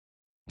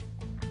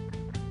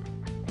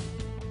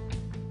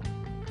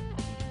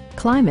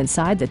climb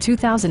inside the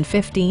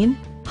 2015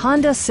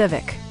 Honda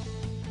Civic.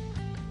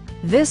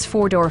 This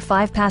four-door,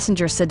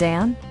 five-passenger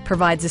sedan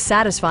provides a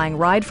satisfying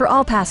ride for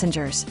all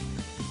passengers.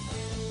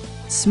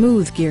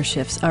 Smooth gear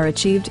shifts are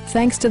achieved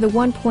thanks to the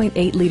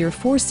 1.8-liter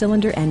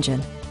four-cylinder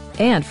engine.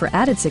 And for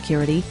added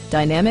security,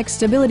 dynamic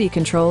stability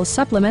control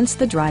supplements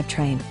the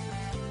drivetrain.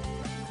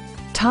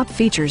 Top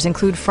features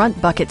include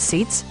front bucket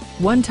seats,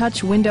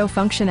 one-touch window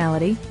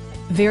functionality,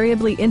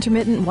 variably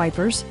intermittent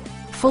wipers,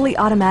 fully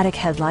automatic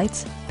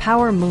headlights,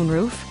 power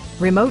moonroof,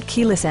 remote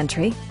keyless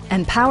entry,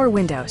 and power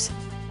windows.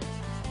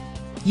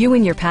 You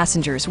and your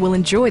passengers will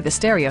enjoy the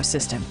stereo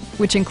system,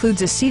 which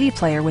includes a CD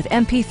player with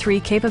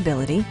MP3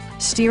 capability,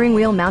 steering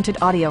wheel mounted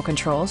audio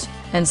controls,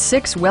 and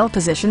 6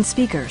 well-positioned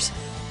speakers.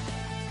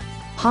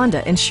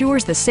 Honda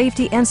ensures the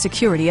safety and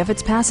security of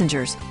its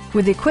passengers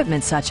with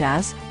equipment such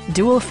as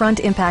dual front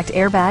impact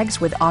airbags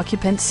with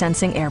occupant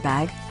sensing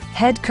airbag,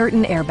 head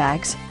curtain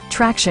airbags,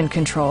 traction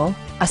control,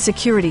 a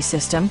security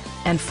system,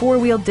 and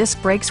 4-wheel disc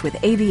brakes with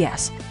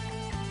ABS.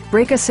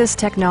 Brake Assist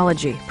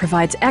technology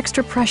provides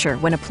extra pressure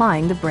when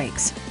applying the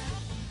brakes.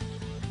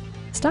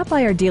 Stop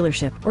by our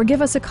dealership or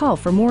give us a call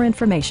for more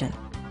information.